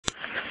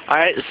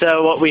Alright,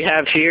 so what we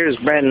have here is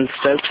Brandon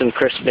Stokes and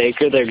Chris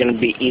Baker. They're going to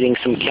be eating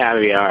some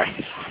caviar.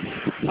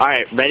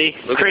 Alright, ready?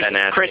 Chris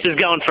is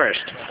going first.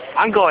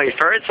 I'm going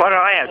first? Why do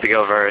I have to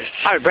go first?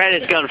 Alright,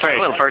 Brandon's going first. I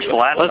went first the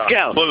last Let's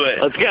time. go.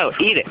 Let's go.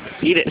 Eat it.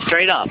 Eat it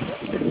straight up.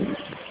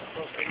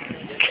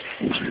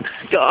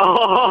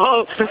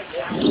 Go.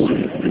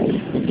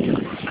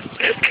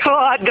 Come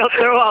on, don't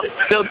throw up.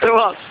 Don't throw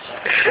up.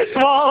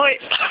 Swallow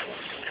it.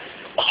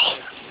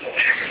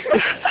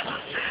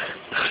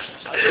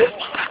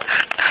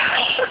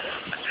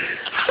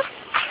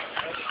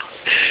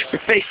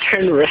 Your face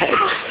turned red.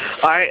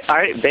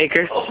 Alright,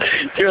 Baker.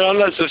 Dude, I'm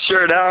not so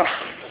sure now.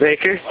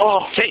 Baker.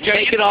 Take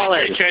it all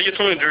in. Can I get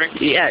something to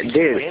drink? Yeah,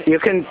 dude. You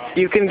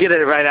can get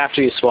it right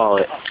after you swallow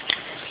it.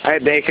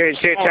 Alright, Baker,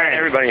 it's your turn.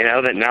 Everybody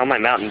know that now my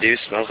Mountain Dew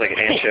smells like an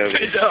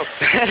anchovy.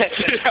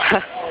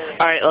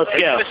 Alright, let's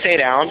go. Stay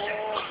down.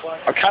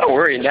 I'm kind of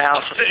worried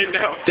now.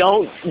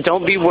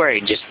 Don't be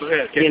worried. Just,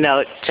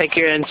 take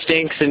your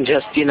instincts and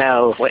just,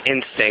 What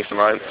instincts am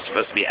I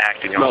supposed to be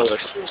acting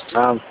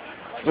on?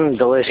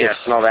 Delicious. Yeah,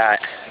 smell that.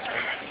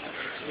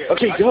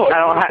 Okay, go.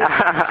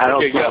 I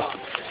don't. Okay, go.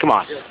 Come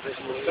on.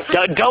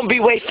 Don't be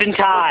wasting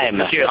time.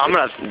 Dude, I'm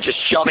gonna just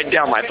shove it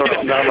down my throat.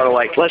 I'm gonna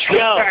Let's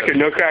go.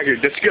 No cracker.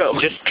 Let's go.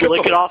 Just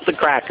lick it off the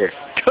cracker.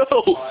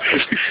 Go.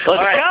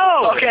 Let's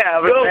go. Okay,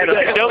 I'm gonna man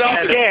up. Don't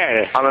be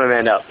scared. I'm gonna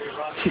man up.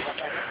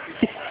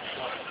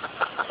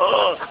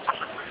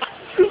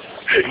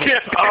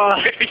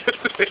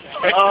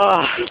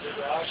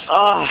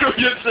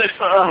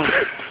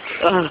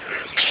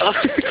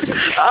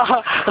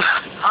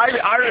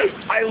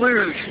 I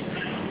lose.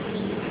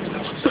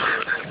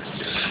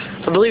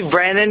 I believe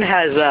Brandon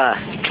has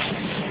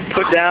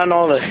put down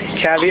all the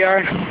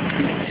caviar.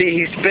 See,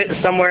 he spit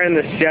somewhere in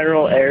this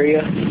general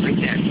area.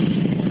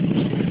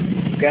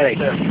 Got it.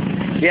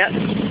 Yep.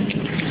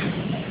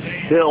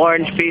 The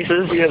orange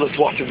pieces. Yeah, let's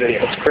watch the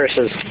video. It's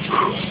Chris's.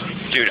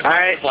 Dude,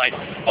 alright.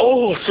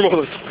 Oh,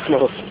 smell this.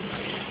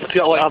 Let's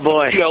go. Oh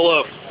boy. Let's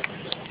go.